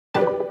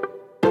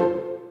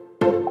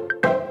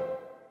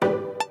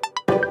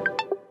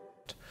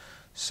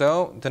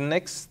So the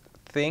next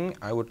thing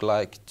I would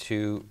like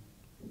to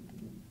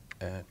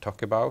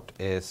talk about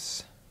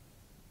is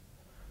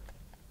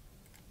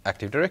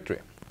Active Directory.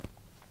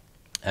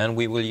 And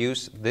we will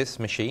use this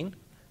machine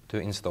to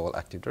install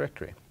Active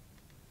Directory.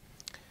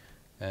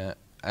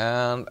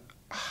 And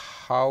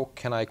how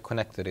can I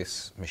connect to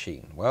this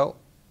machine? Well,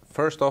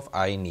 first off,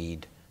 I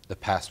need the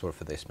password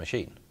for this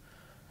machine.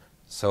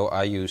 So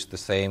I use the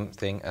same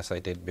thing as I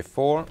did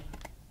before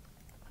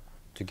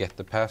to get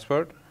the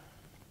password.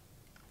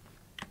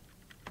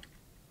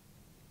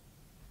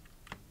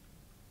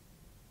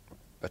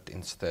 But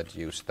instead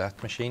use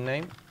that machine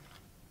name.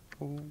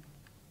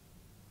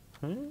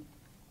 I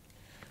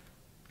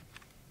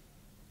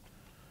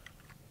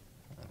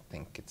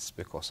think it's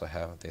because I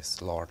have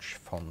this large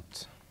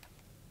font.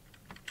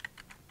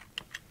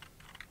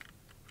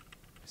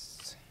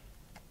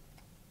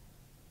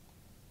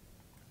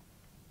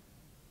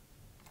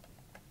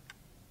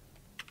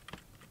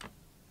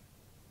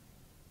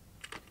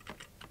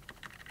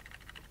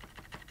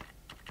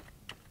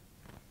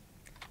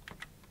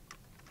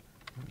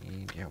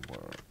 Media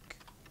work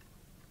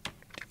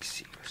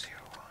D001.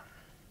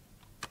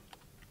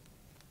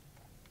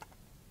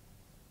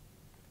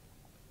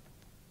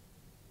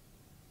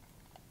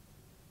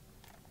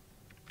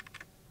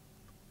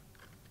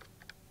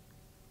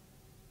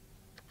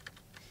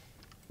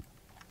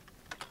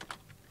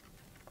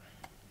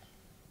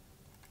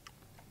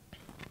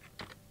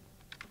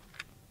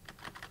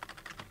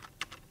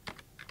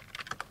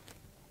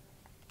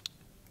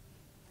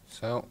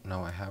 So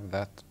now I have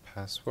that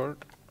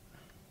password.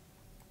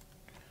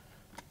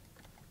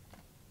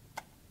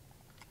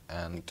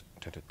 And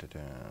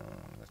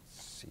let's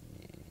see.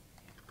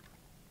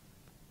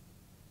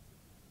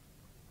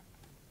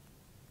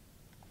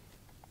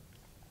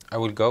 I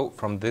will go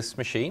from this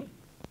machine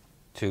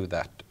to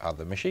that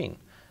other machine.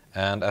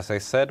 And as I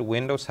said,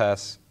 Windows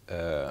has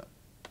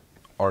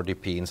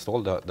RDP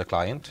installed, the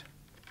client.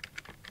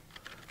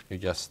 You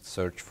just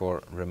search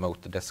for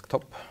remote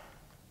desktop.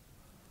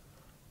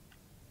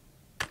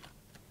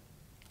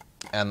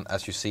 And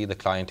as you see, the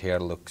client here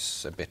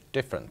looks a bit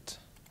different.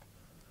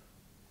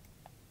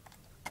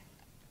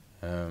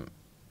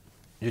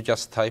 You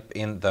just type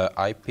in the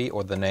IP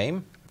or the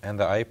name, and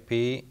the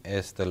IP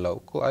is the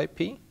local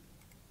IP.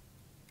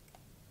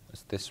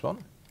 It's this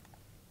one.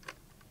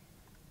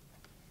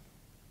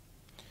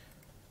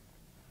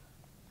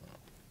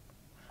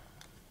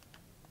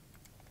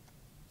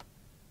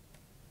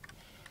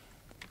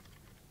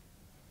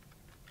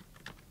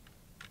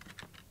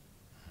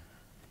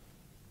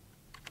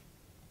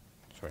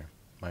 Sorry,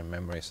 my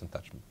memory isn't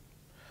that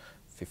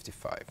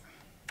 55.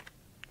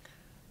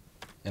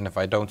 And if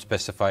I don't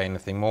specify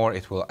anything more,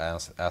 it will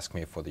ask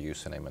me for the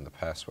username and the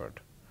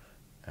password.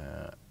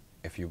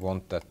 If you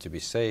want that to be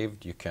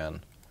saved, you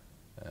can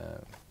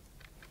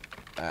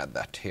add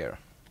that here.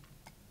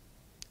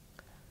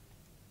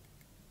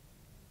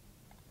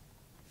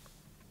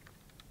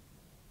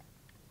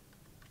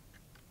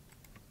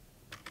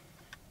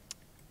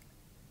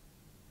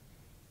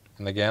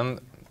 And again,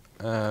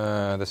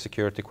 the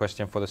security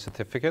question for the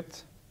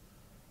certificate.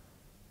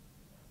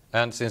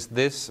 And since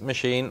this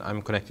machine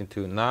I'm connecting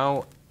to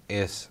now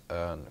is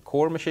a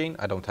core machine,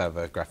 I don't have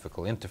a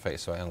graphical interface,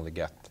 so I only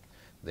get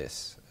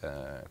this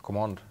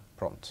command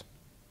prompt.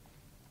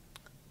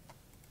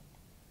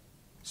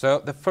 So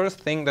the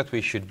first thing that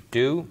we should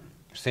do,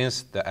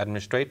 since the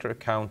administrator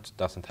account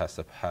doesn't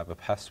have a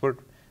password,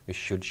 we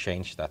should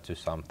change that to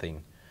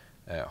something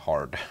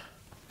hard.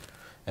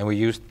 And we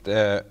used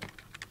a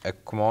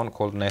command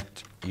called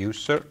net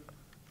user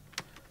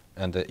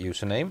and the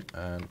username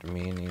and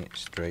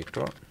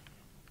administrator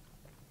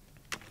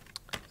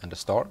and a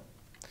star.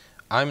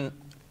 I'm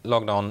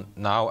logged on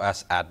now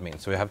as admin,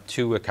 so we have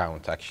two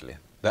accounts actually.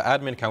 The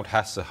admin account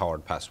has a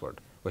hard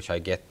password, which I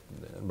get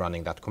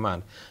running that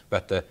command,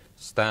 but the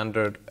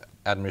standard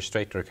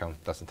administrator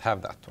account doesn't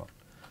have that one.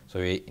 So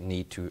we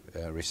need to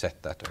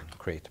reset that and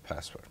create a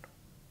password.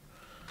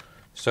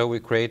 So we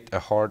create a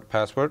hard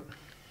password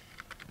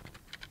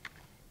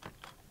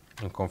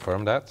and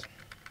confirm that.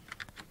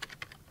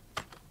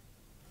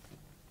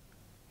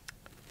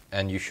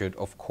 And you should,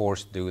 of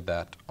course, do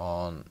that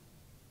on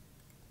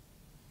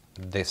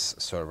this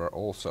server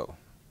also.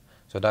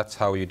 So that's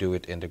how you do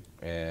it in the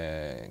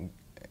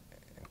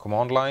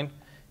command line.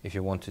 If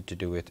you wanted to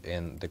do it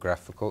in the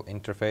graphical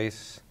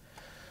interface,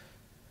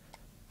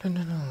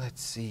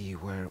 let's see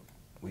where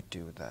we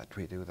do that.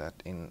 We do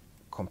that in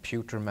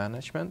computer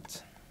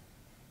management.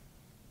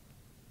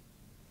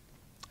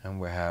 And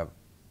we have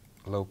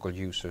local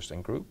users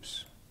and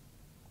groups.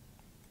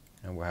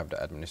 And we have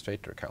the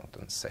administrator account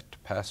and set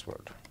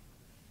password.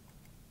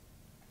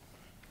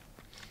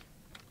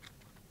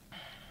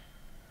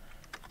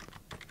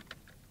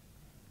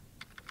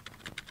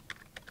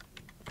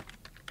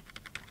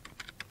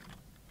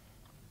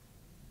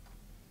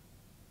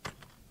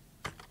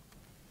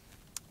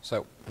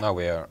 So now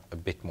we are a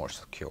bit more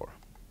secure.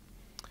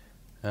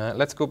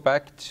 Let's go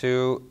back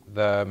to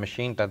the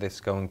machine that is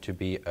going to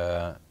be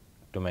a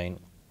domain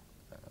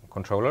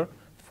controller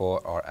for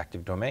our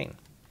Active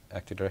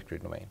Directory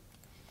domain.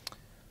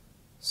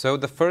 So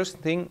the first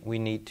thing we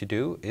need to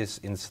do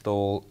is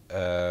install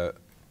the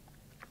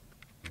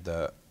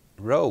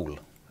role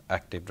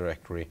Active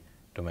Directory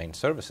domain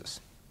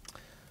services.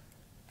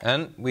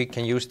 And we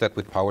can use that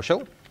with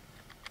PowerShell.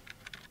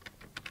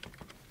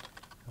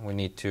 We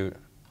need to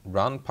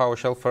run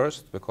PowerShell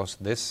first, because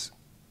this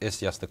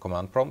is just the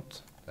command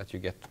prompt that you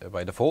get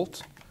by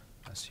default,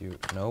 as you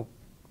know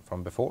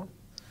from before.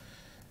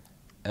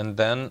 And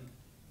then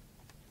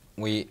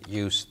we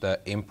use the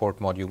import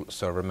module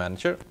server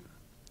manager.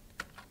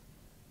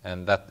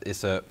 And that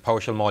is a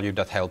PowerShell module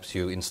that helps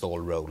you install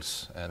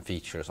roles and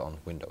features on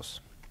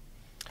Windows.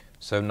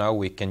 So now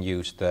we can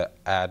use the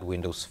add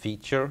Windows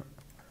feature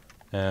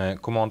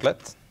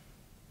commandlet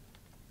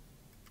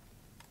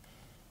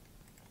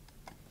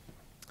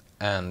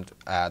and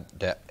add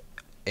the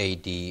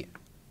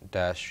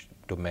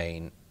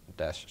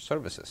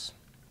ad-domain-services.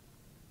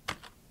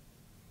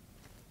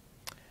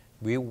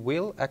 We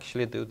will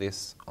actually do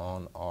this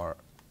on our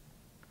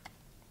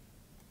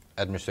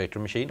administrator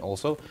machine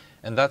also,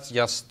 and that's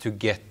just to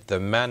get the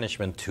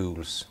management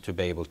tools to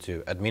be able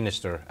to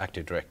administer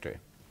Active Directory.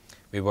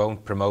 We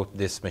won't promote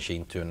this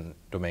machine to a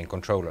domain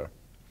controller.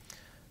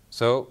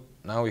 So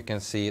now you can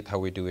see it how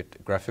we do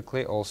it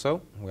graphically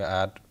also. We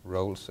add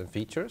roles and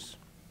features.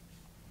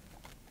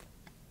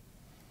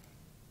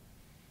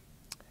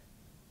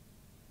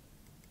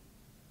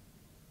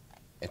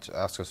 It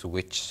asks us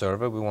which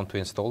server we want to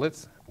install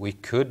it. We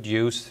could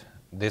use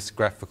this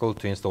graphical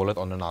to install it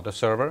on another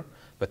server,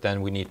 but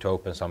then we need to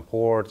open some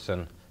ports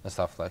and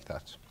stuff like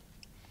that.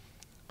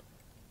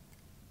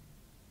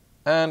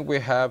 And we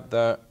have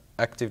the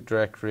Active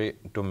Directory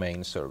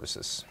domain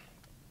services.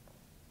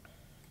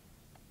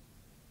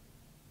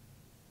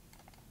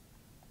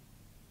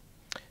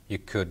 You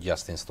could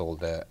just install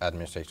the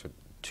administrator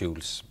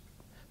tools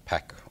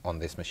pack on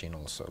this machine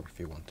also if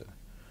you want to.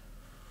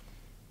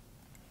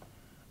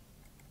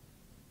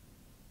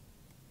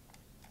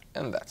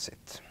 And that's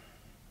it.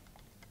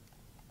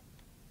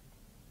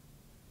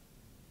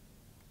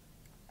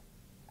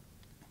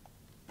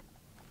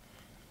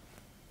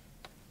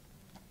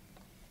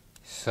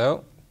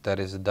 So that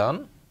is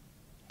done.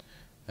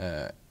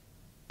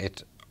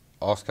 It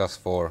asks us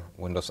for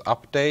Windows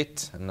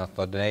Update and not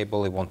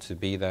enable. It wants to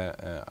be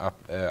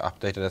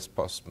updated as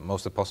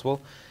most as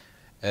possible.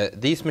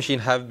 These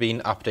machines have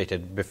been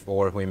updated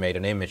before we made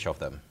an image of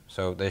them,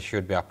 so they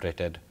should be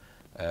updated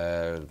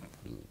a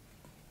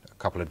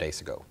couple of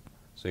days ago.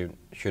 So you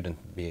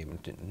shouldn't be able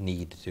to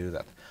need to do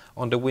that.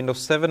 On the Windows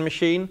 7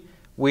 machine,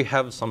 we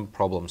have some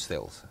problems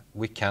still.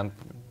 We can't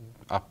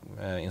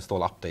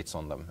install updates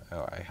on them.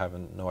 I have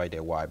no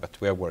idea why, but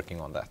we are working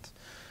on that.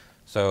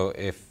 So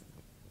if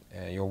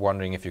you're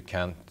wondering if you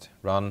can't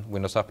run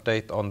Windows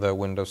Update on the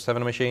Windows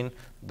 7 machine,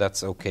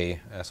 that's okay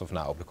as of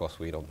now, because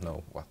we don't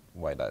know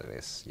why that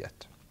is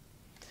yet.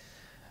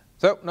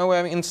 So now we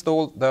have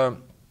installed the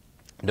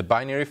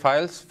binary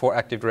files for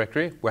Active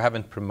Directory. We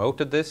haven't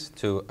promoted this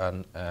to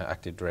an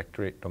Active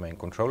Directory domain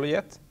controller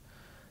yet.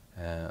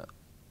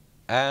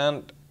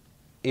 And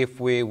if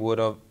we would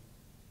have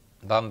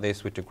done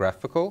this with the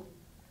graphical,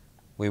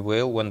 we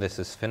will, when this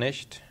is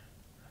finished,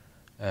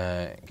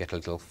 get a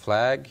little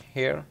flag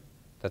here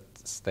that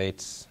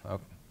states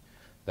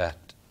that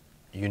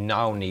you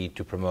now need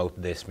to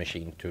promote this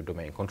machine to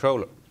domain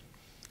controller.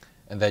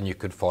 And then you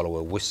could follow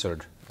a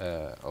wizard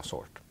of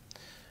sort.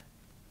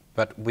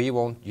 But we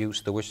won't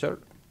use the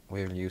wizard.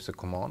 We'll use a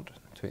command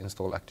to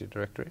install Active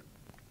Directory.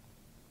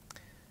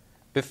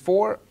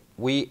 Before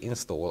we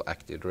install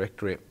Active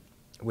Directory,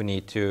 we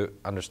need to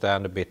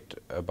understand a bit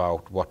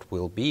about what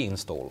will be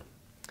installed.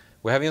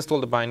 We have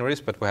installed the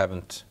binaries, but we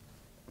haven't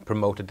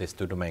promoted this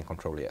to domain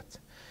controller yet.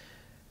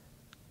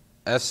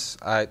 As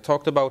I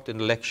talked about in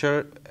the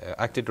lecture,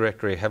 Active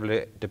Directory is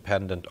heavily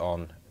dependent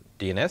on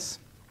DNS,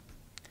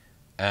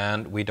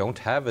 and we don't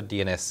have a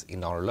DNS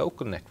in our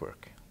local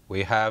network.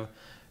 We have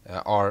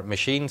our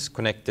machines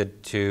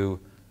connected to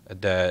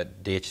the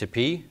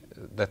DHCP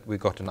that we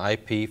got an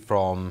IP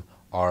from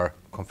our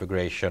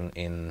configuration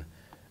in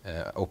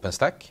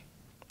OpenStack.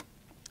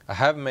 I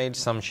have made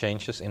some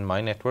changes in my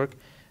network.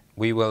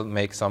 We will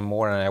make some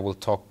more, and I will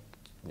talk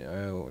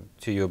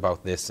to you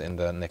about this in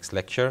the next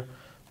lecture.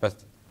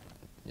 But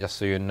just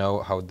so you know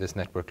how this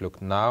network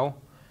looks now,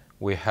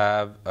 we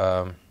have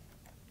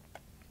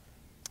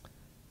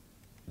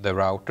the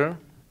router,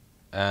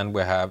 and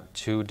we have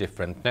two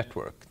different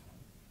networks,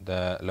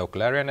 the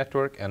local area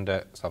network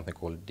and something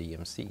called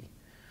DMZ,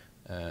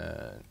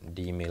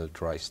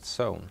 demilitarized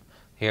zone.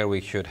 Here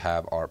we should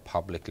have our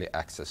publicly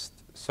accessed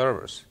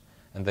servers,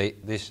 and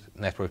this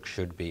network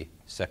should be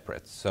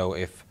separate. So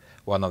if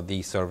one of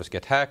these servers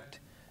get hacked,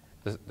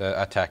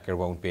 the attacker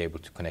won't be able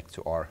to connect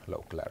to our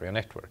local area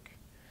network.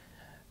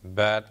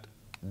 But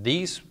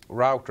these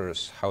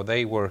routers, how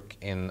they work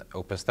in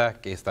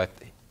OpenStack is that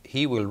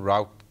he will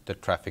route the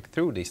traffic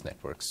through these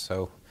networks.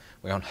 So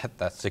we aren't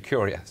that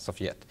secure as of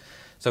yet.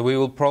 So we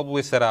will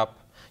probably set up,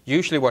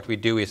 usually what we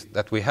do is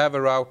that we have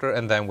a router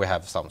and then we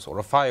have some sort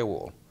of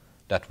firewall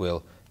that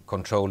will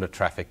control the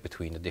traffic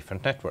between the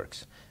different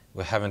networks.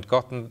 We haven't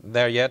gotten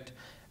there yet,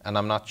 and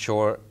I'm not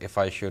sure if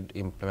I should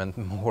implement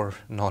more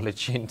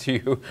knowledge into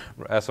you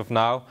as of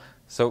now.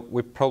 So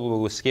we probably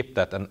will skip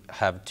that and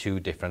have 2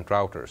 different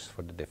routers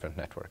for the different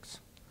networks.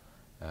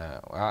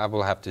 I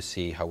will have to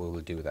see how we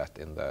will do that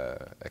in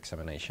the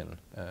examination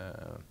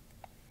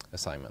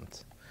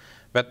assignment.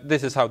 But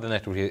this is how the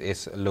network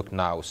is look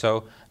now.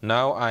 So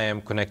now I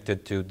am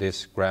connected to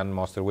this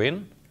Grandmaster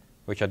Win,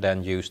 which I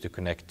then use to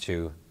connect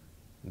to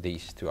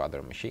these 2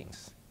 other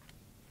machines.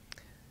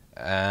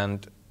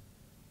 And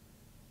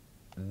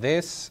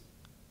this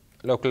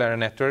local area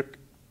network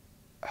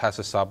has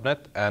a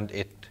subnet, and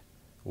it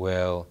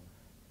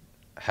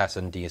has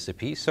a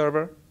DSCP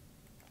server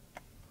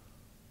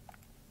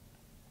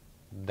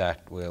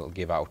that will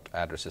give out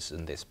addresses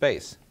in this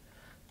space.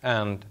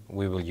 And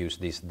we will use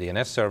these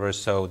DNS servers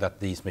so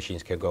that these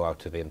machines can go out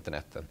to the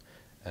internet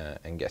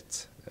and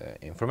get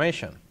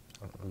information,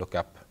 look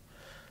up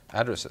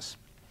addresses.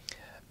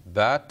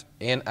 But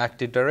in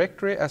Active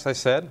Directory, as I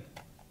said,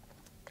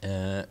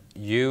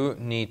 you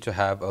need to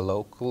have a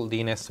local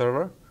DNS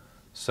server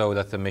so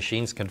that the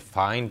machines can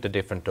find the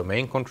different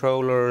domain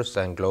controllers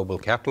and global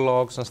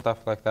catalogs and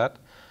stuff like that.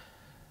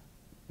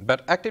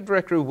 But Active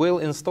Directory will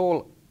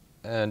install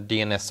a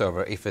DNS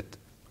server if it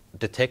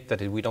detects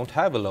that we don't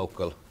have a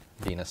local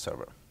DNS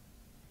server.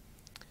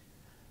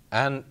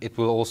 And it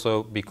will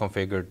also be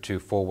configured to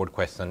forward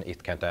questions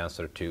it can't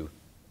answer to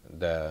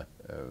the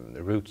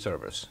root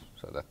servers,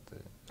 so that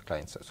the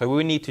clients. So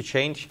we need to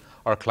change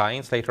our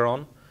clients later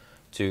on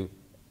to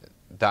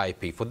the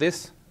IP for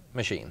this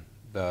machine,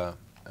 the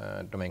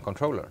domain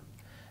controller.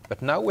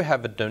 But now we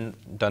have a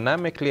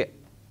dynamically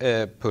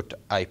put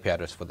IP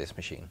address for this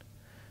machine.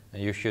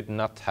 And you should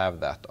not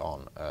have that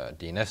on a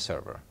DNS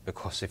server,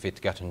 because if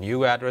it got a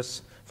new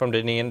address from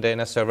the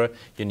DNS server,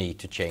 you need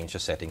to change the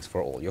settings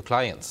for all your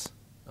clients,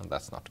 and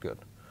that's not good.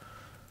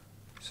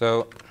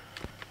 So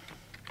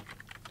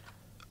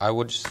I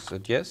would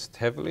suggest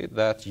heavily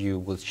that you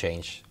will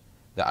change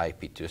the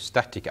IP to a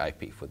static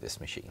IP for this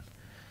machine.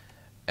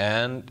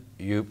 And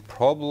you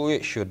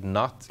probably should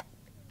not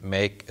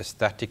make a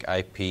static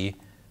IP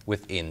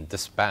within the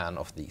span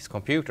of these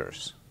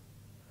computers.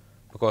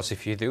 Because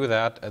if you do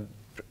that,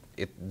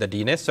 the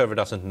DNS server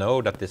doesn't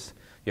know that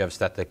you have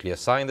statically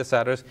assigned this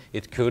address.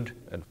 It could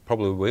and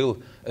probably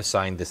will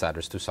assign this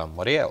address to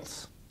somebody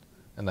else,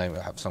 and then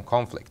we'll have some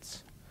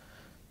conflicts.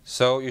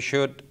 So you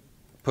should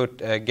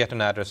get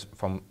an address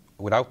from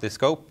without this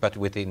scope, but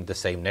within the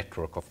same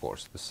network, of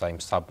course, the same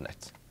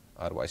subnet.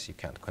 Otherwise, you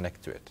can't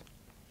connect to it.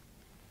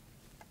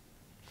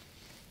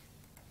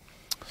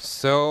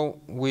 So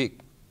we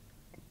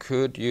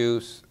could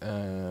use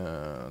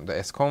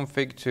the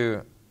sconfig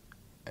to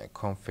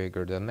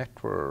configure the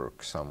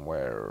network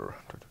somewhere.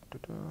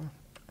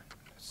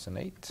 That's an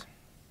 8.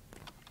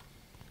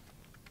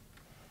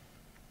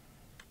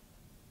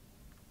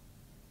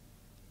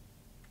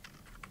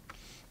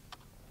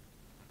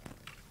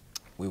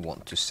 We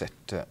want to set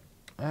the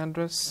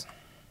address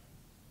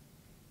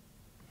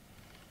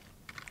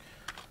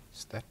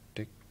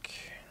static,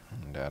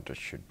 and the address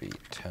should be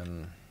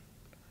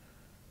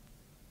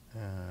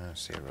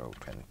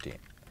 10.0.20.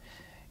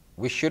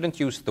 We shouldn't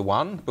use the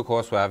 1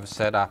 because we have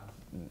set up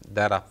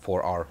that up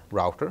for our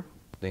router,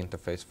 the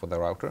interface for the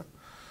router.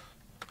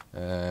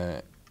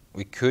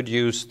 We could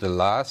use the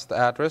last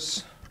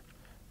address,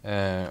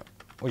 or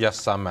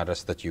just some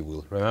address that you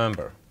will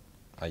remember.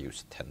 I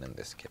use 10 in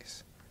this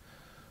case.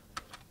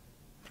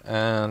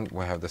 And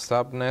we have the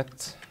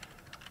subnet,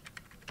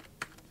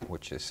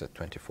 which is a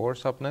 24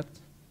 subnet.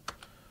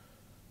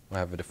 We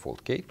have a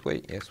default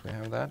gateway. Yes, we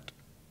have that.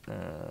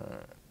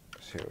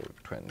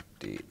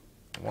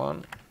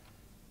 021.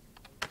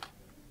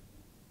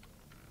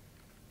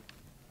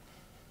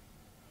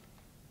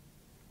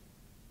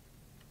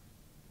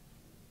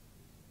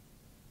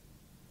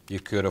 You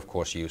could, of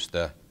course, use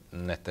the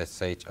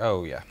NetSH.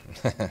 Oh, yeah.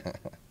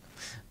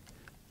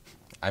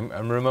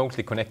 I'm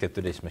remotely connected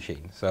to this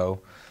machine.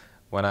 So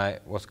when I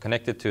was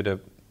connected to the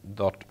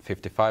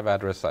 .55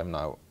 address, I'm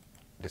now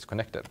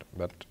disconnected.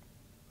 But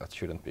that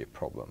shouldn't be a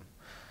problem.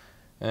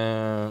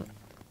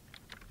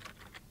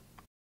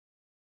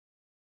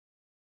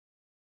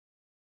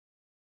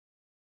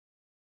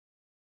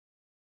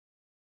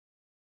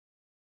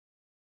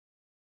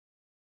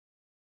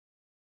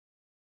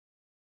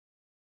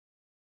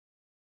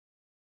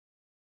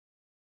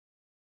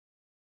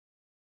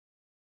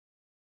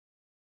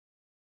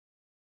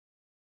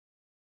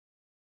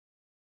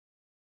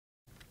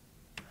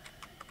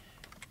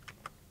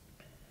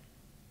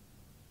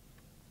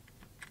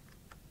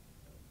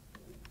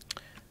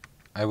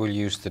 I will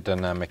use the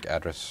dynamic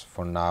address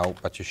for now,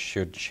 but you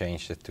should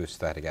change it to a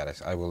static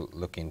address. I will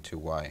look into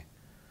why.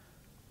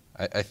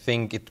 I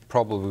think it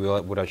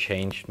probably would have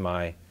changed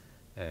my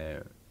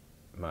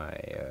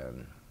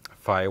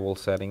firewall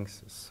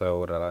settings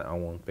so that I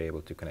won't be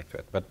able to connect to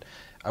it. But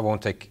I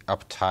won't take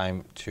up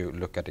time to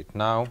look at it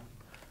now.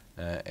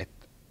 It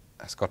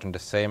has gotten the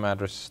same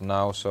address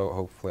now, so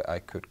hopefully I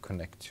could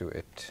connect to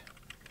it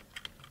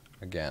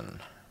again.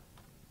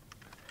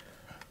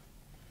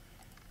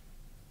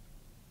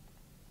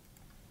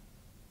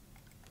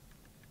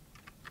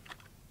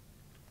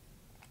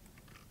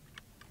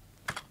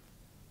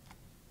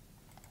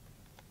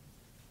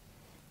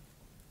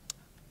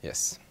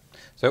 Yes.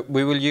 So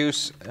we will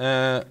use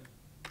the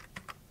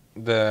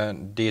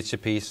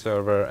DHCP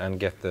server and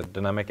get the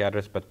dynamic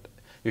address, but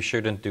you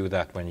shouldn't do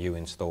that when you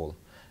install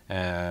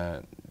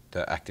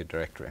the Active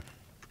Directory.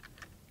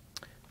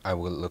 I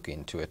will look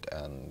into it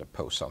and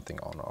post something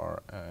on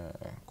our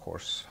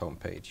course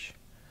homepage.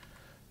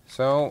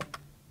 So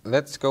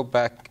let's go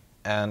back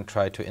and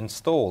try to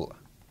install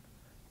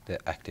the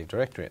Active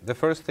Directory. The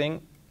first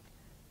thing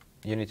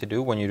you need to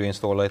do when you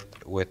install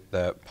it with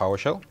the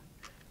PowerShell,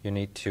 you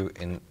need to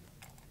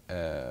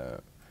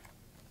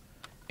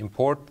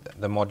import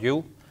the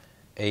module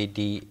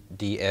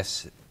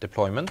ADDS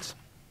deployment,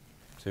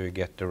 so you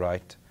get the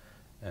right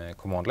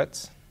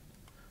commandlets.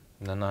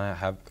 And then I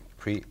have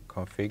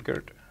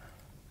pre-configured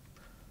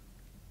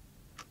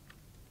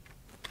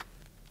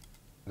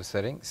the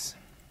settings,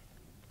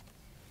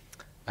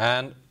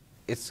 and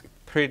it's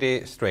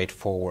pretty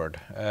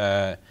straightforward.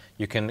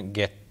 You can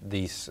get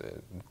these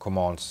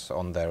commands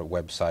on their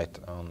website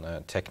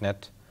on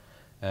TechNet,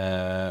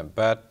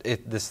 but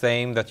it's the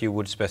same that you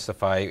would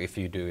specify if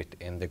you do it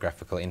in the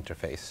graphical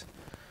interface.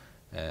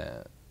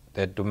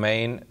 The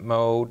domain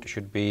mode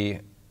should be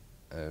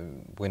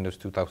Windows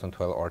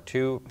 2012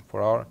 R2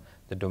 for R.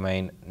 The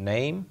domain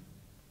name,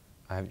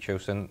 I have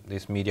chosen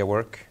this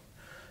MediaWork,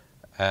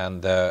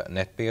 and the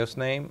NetBIOS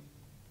name,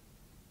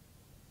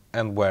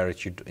 and where it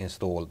should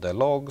install the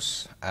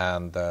logs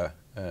and the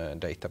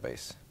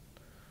database.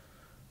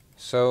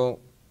 So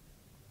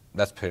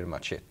that's pretty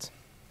much it.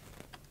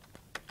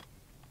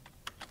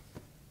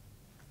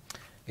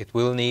 It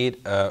will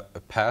need a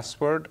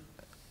password,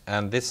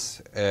 and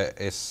this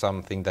is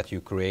something that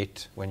you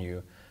create when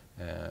you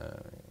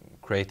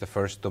create the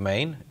first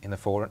domain in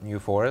a new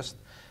forest.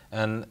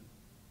 And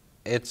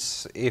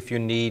it's if you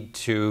need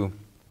to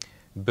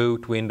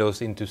boot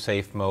Windows into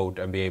safe mode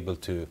and be able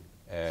to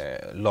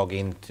log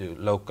into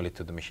locally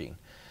to the machine.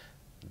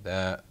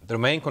 The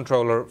domain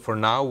controller for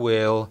now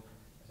will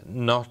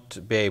not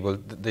be able,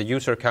 the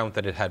user account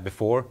that it had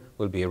before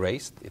will be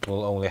erased. It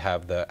will only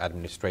have the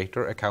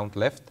administrator account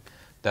left.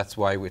 That's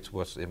why it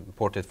was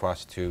important for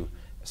us to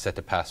set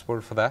a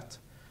password for that.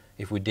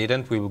 If we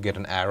didn't, we will get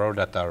an error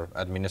that our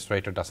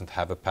administrator doesn't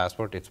have a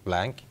password. It's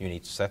blank. You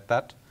need to set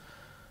that.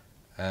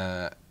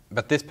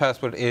 But this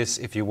password is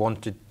if you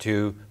wanted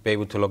to be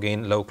able to log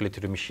in locally to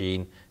the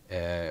machine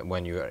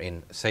when you are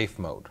in safe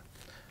mode.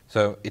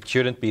 So it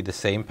shouldn't be the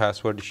same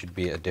password. It should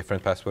be a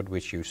different password,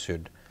 which you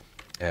should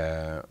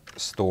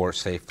store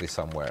safely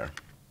somewhere.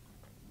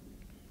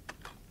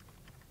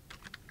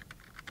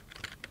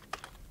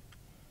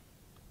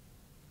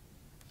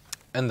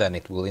 And then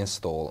it will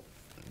install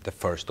the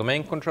first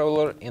domain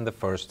controller in the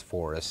first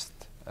forest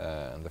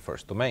and the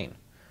first domain.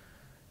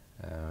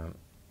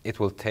 It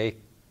will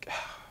take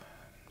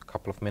a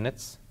couple of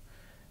minutes.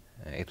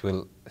 It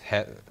will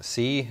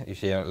see, you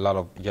see a lot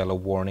of yellow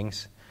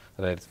warnings,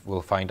 that it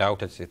will find out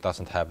that it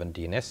doesn't have a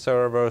DNS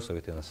server, so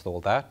it will install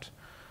that.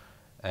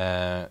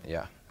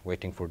 Yeah,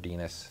 waiting for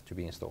DNS to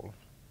be installed.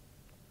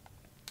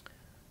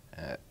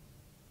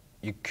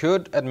 You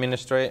could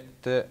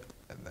administrate the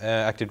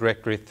Active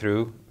Directory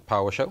through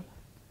PowerShell.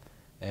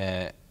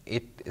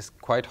 It is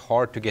quite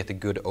hard to get a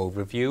good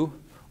overview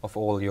of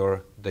all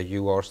the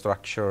UR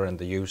structure and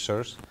the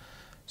users,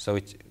 so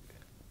it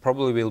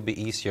probably will be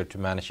easier to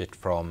manage it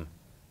from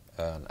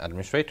an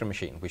administrator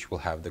machine, which will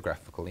have the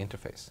graphical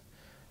interface.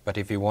 But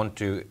if you want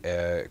to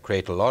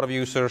create a lot of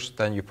users,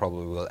 then you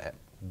probably will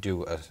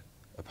do a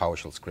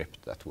PowerShell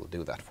script that will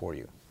do that for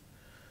you.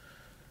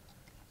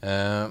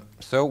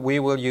 So we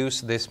will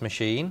use this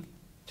machine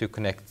to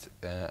connect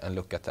and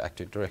look at the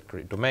Active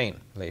Directory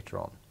domain later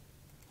on.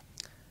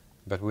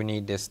 But we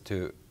need this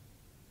to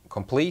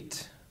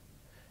complete.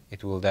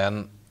 It will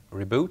then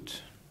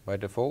reboot by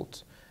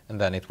default, and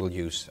then it will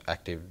use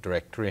Active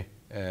Directory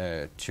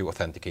to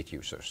authenticate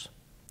users.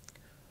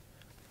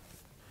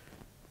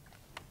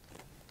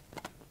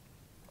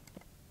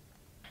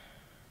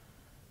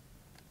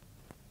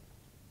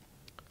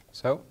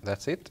 So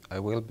that's it. I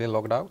will be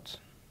logged out.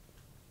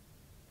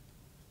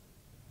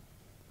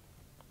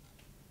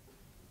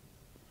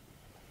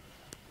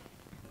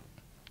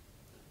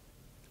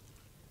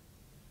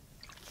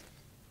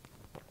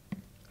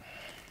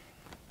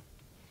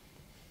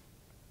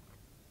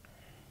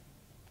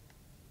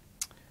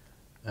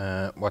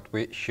 What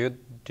we should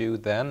do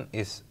then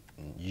is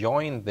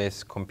join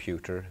this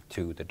computer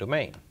to the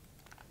domain,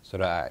 so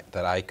that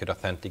I could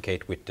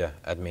authenticate with the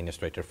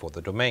administrator for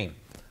the domain.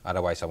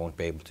 Otherwise, I won't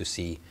be able to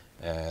see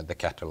the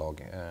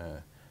catalog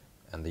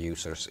and the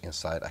users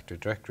inside Active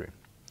Directory.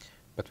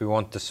 But we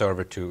want the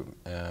server to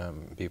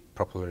be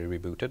properly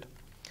rebooted.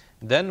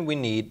 Then we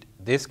need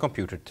this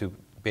computer to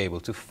be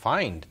able to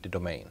find the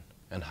domain.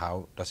 And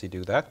how does he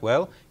do that?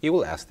 Well, he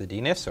will ask the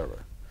DNS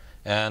server.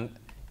 And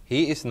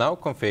he is now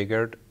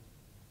configured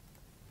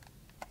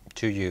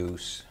to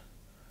use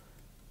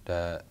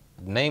the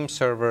name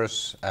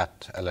servers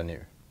at LNU.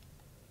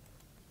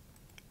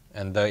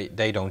 And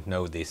they don't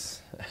know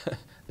this,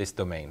 this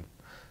domain.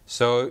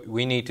 So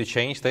we need to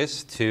change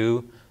this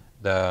to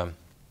the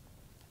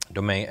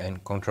domain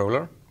and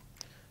controller.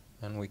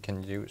 And we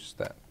can use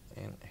that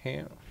in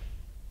here.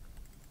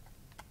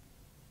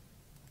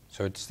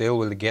 So it still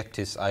will get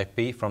this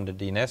IP from the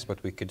DNS,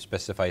 but we could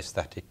specify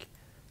static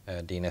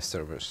DNS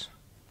servers.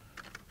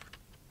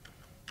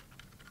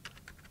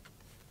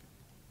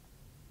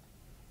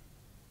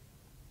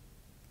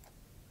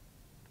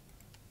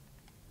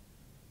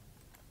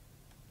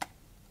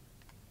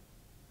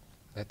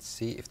 Let's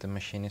see if the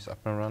machine is up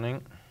and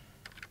running.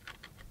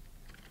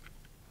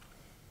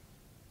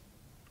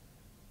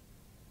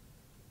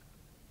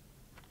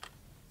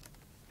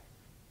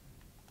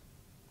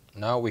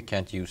 Now we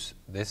can't use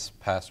this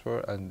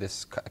password and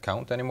this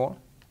account anymore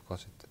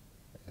because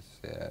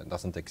it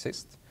doesn't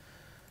exist.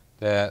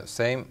 The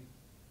same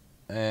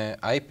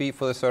IP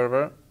for the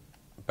server,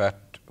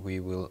 but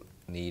we will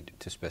need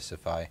to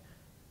specify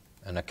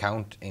an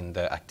account in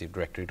the Active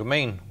Directory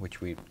domain which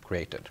we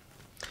created.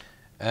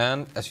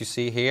 And as you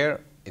see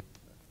here, it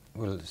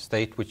will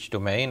state which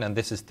domain, and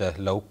this is the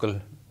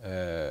local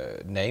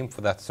name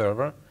for that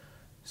server.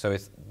 So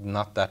it's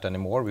not that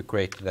anymore. We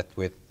created that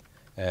with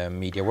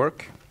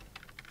MediaWork.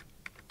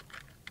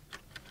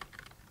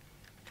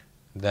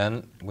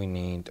 Then we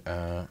need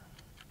a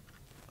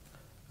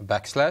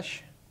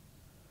backslash.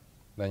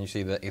 Then you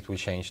see that it will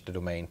change the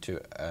domain to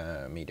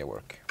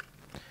MediaWork.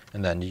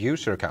 And then the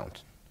user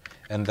account.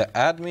 And the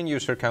admin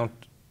user account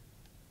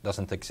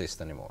doesn't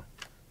exist anymore,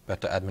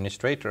 but the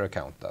administrator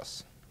account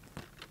does.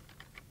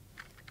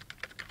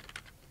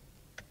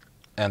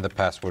 And the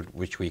password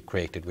which we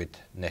created with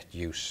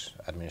netuse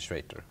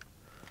administrator.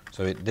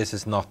 So this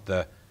is not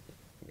the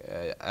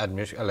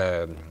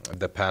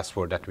the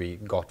password that we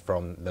got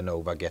from the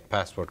Nova get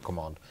password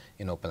command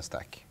in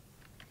OpenStack.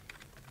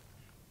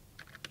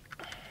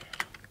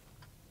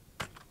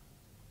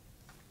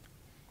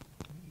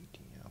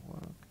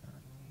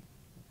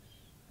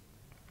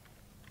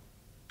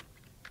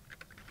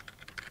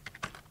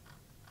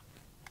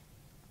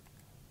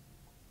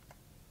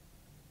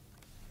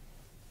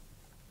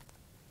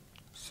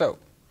 So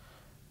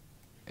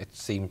it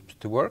seems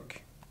to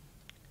work.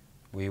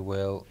 We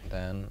will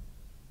then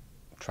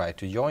try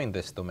to join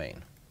this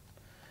domain.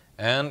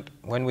 And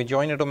when we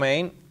join a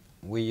domain,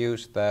 we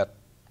use that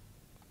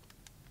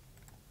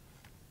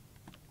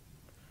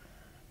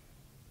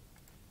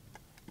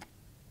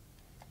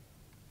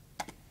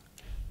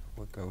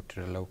we go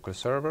to the local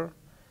server,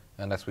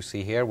 and as we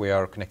see here, we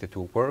are connected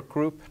to a work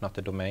group, not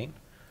a domain.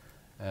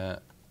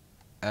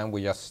 And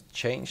we just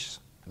change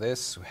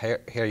this.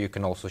 Here you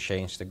can also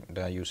change the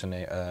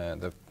username,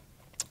 the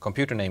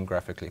computer name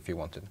graphically if you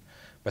wanted.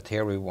 But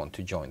here we want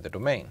to join the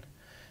domain.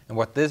 And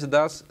what this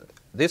does,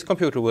 this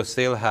computer will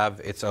still have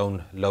its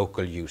own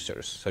local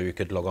users, so you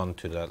could log on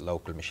to the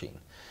local machine.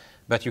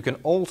 But you can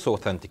also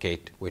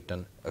authenticate with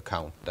an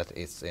account that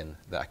is in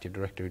the Active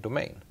Directory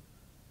domain.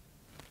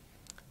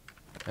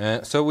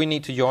 So we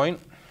need to join,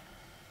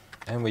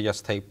 and we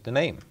just type the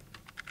name.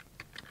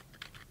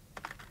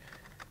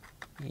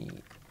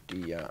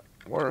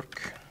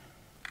 MediaWork.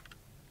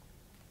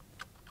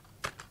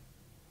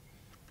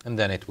 And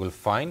then it will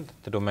find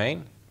the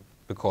domain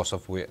because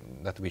of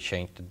that we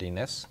changed the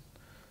DNS.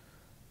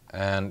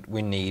 And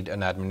we need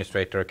an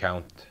administrator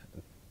account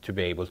to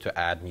be able to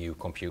add new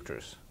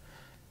computers.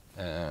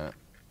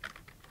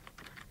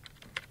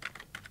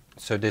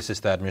 So this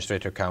is the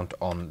administrator account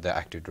on the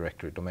Active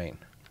Directory domain.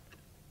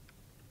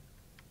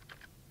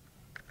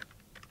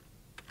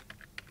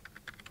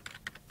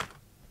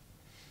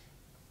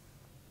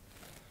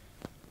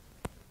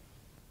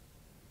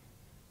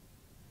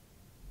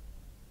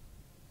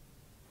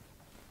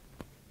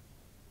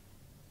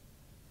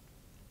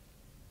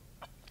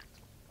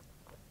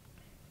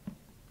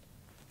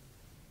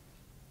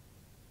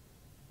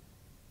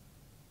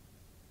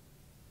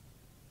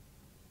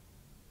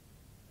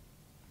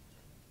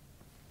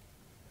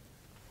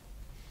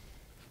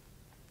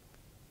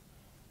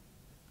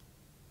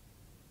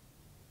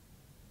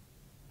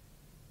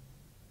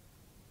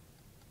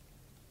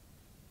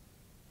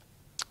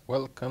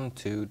 Welcome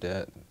to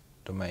the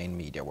domain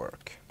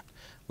MediaWork.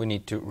 We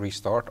need to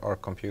restart our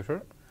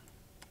computer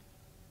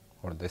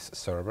or this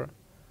server.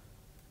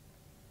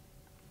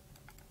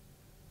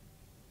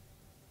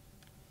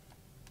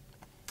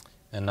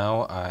 And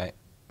now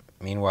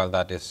meanwhile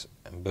that is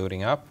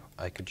booting up,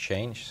 I could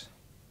change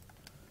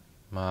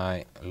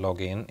my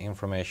login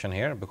information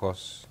here,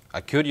 because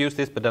I could use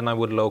this, but then I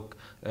would log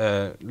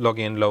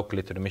in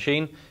locally to the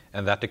machine,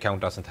 and that account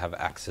doesn't have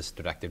access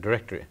to the Active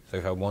Directory. So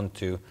if I want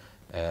to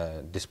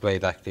display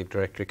the Active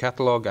Directory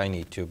catalog, I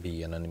need to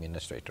be an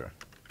administrator.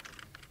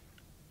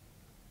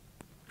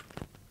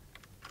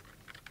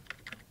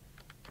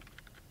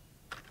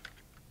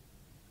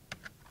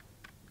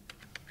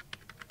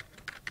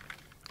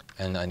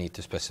 And I need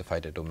to specify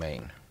the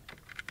domain.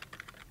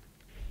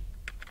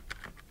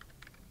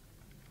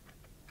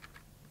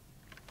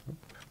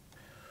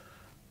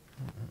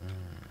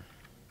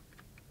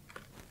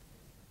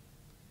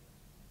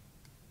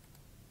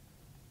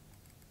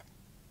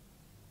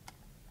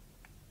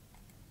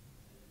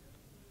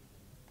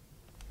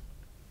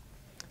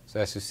 So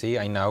as you see,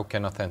 I now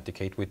can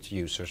authenticate with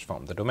users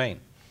from the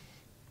domain.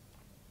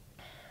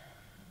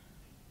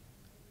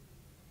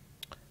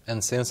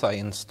 And since I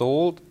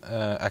installed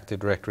Active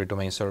Directory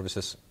domain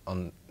services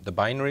on the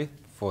binary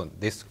for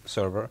this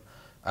server,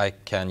 I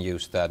can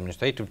use the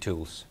administrative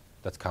tools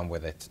that come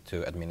with it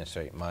to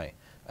administrate my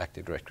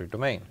Active Directory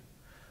domain.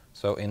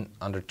 So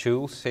under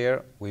Tools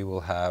here, we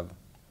will have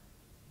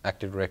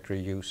Active Directory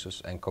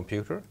users and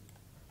computer,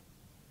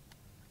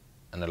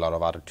 and a lot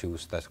of other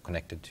tools that's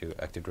connected to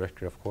Active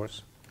Directory, of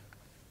course.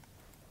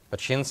 But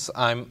since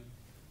I'm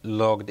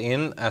logged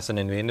in as an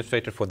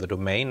administrator for the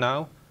domain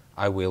now,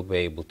 I will be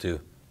able to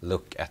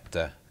look at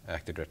the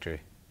Active Directory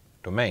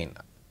domain.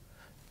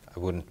 I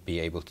wouldn't be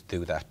able to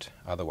do that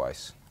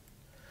otherwise.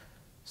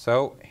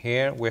 So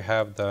here we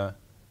have the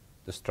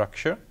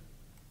structure,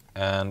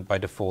 and by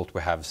default we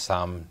have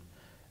some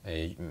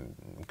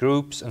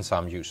groups and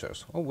some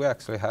users. Oh, we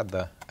actually had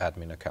the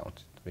admin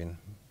account been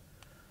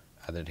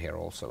added here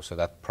also, so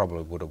that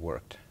probably would have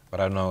worked. But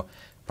I don't know,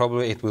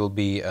 probably it will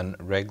be a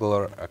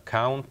regular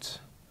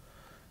account.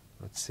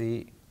 Let's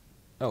see.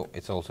 Oh,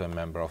 it's also a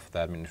member of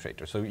the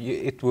administrator. So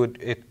it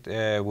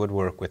would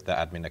work with the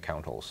admin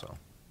account also.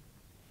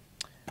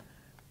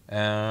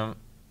 And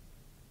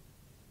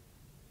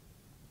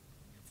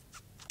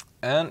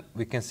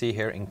we can see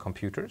here in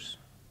computers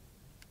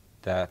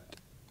that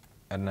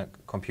a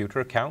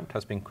computer account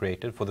has been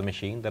created for the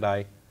machine that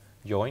I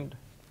joined.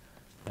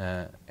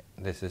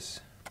 This is,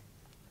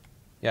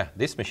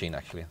 this machine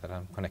actually that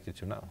I'm connected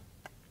to now.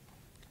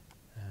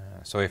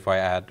 So if I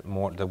add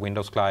the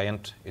Windows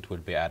client, it will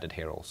be added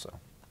here also.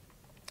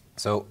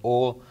 So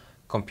all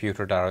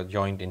computers that are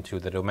joined into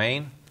the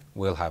domain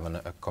will have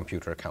a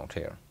computer account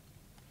here.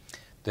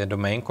 The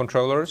domain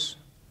controllers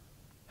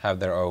have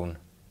their own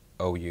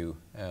OU,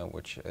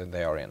 which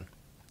they are in.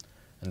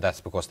 And that's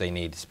because they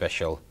need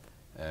special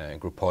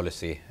group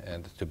policy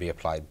to be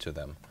applied to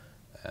them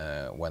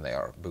when they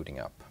are booting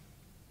up.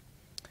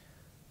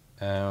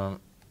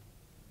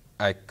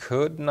 I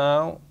could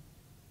now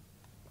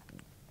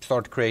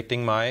start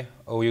creating my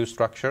OU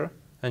structure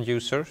and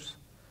users,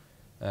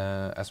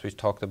 as we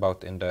talked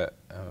about in the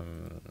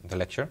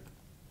lecture.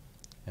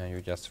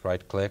 You just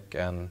right-click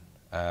and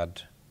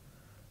add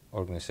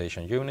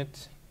organization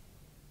unit.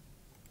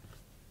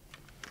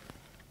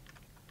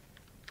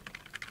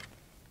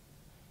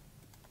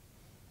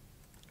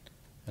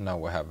 And now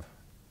we have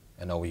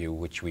an OU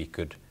which we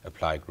could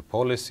apply group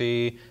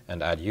policy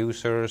and add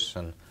users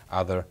and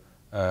other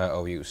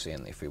OUs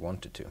in if we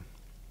wanted to.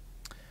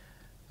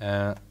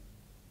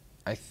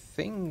 I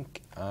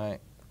think I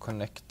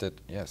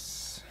connected,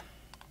 yes.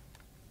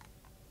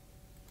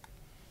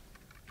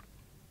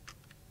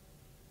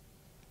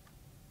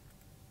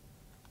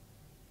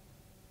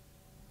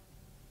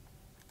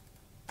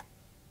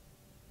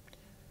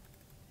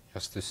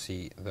 Just to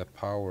see the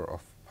power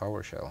of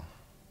PowerShell.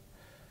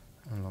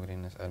 I'm logged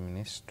in as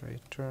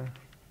administrator.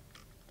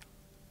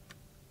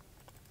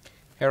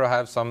 Here I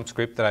have some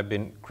script that I've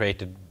been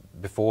created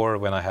before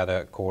when I had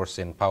a course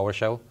in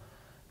PowerShell,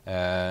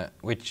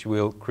 which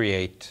will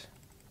create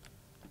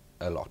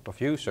a lot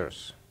of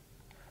users.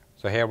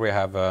 So here we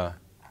have a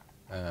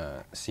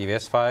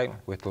CVS file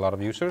with a lot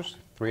of users,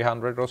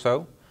 300 or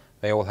so.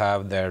 They all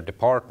have their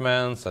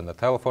departments and the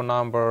telephone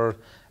number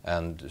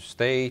and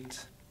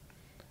state.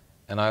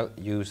 And I'll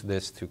use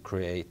this to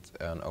create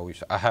an OU.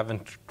 I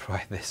haven't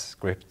tried this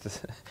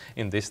script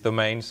in this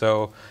domain,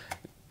 so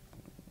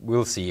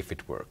we'll see if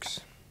it works.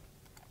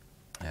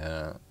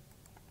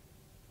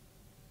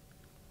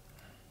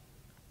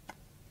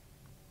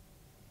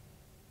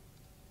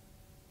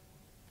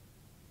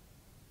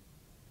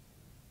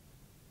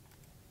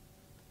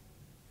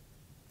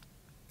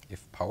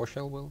 If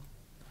PowerShell will.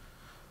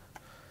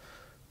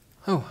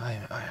 Oh, I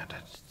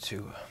added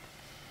two.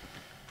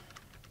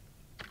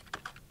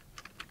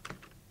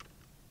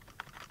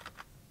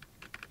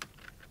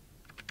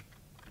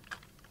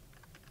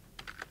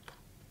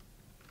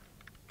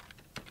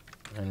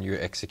 And you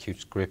execute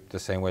script the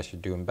same way as you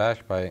do in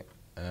Bash by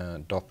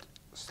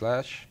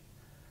 //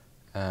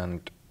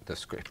 and the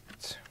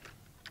script.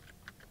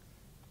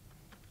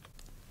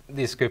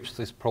 These scripts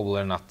is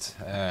probably not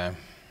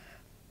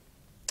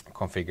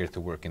configured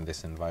to work in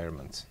this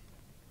environment.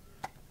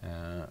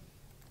 It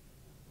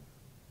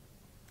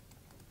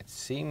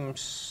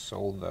seems,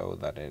 although,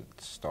 that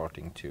it's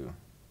starting to,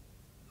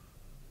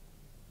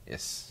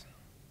 yes,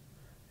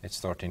 it's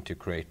starting to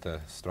create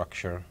a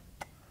structure.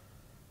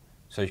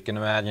 So you can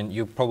imagine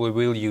you probably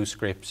will use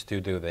scripts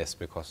to do this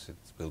because it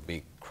will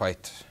be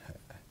quite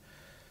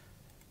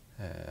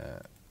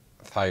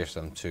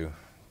tiresome to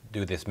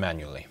do this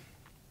manually.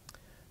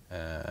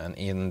 And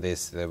in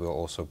this, they will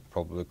also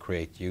probably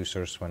create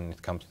users when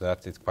it comes to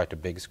that. It's quite a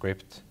big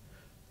script.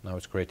 Now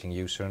it's creating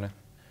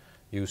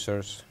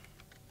users.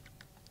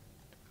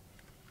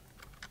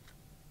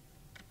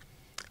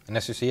 And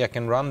as you see, I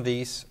can run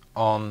these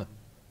on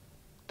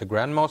the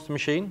Grandmaster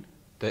machine.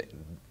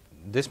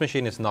 This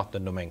machine is not the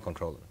domain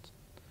controller.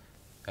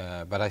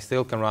 But I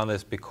still can run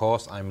this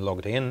because I'm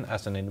logged in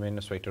as an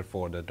administrator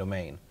for the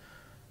domain.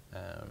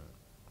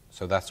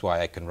 So that's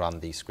why I can run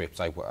these scripts.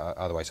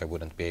 Otherwise I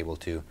wouldn't be able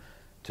to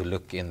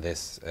look in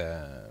this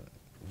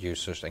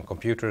users and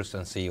computers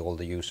and see all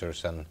the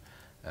users and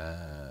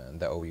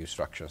the OU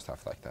structure and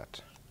stuff like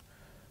that.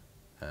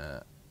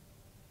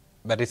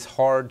 But it's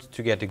hard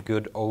to get a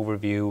good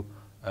overview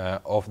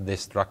of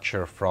this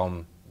structure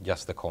from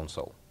just the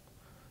console.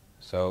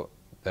 So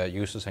the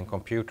users and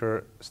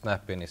computer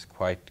snap-in is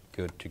quite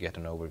good to get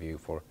an overview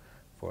for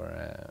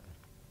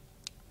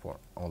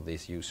all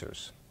these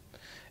users.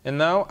 And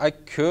now I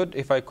could,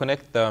 if I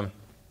connect the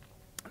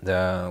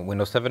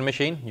Windows 7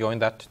 machine, join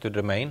that to the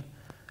domain,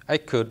 I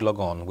could log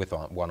on with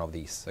one of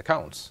these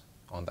accounts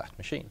on that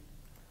machine.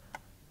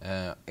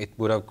 It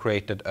would have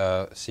created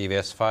a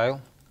CVS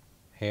file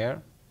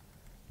here.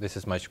 This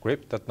is my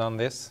script that done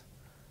this,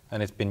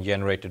 and it's been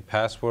generated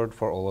password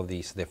for all of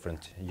these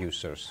different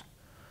users,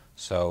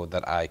 so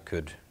that I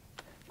could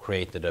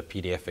create a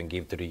PDF and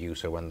give to the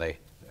user when they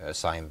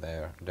sign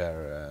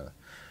their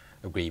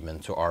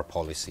agreement to our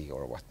policy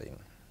or what they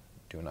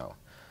do now.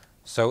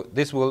 So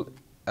this will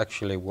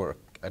actually work.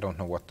 I don't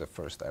know what the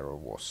first error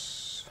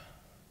was.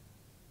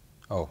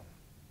 Oh,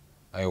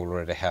 I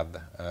already had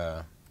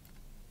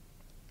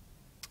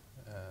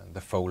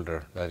the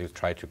folder that you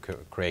tried to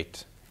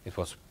create. It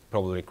was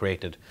probably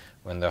created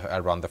when I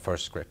ran the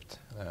first script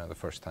the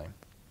first time.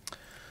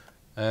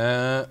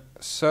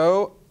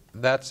 So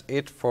that's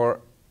it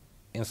for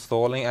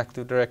installing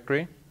Active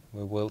Directory.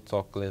 We will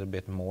talk a little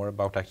bit more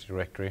about Active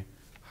Directory,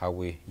 how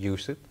we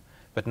use it.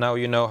 But now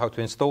you know how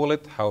to install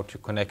it, how to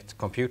connect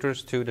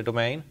computers to the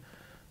domain,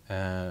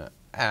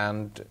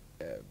 and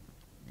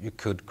you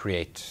could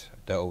create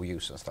the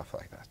OUs and stuff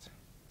like that.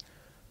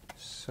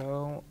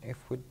 So if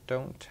we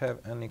don't have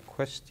any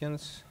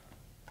questions,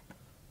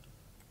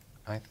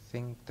 I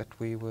think that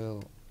we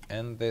will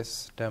end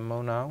this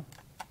demo now.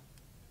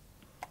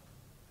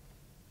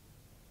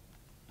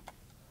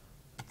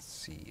 Let's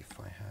see if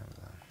I have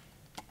them.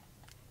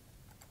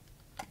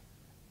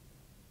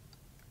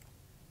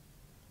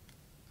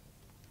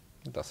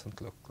 It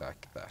doesn't look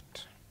like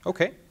that.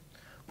 Okay.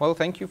 Well,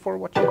 thank you for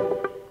watching.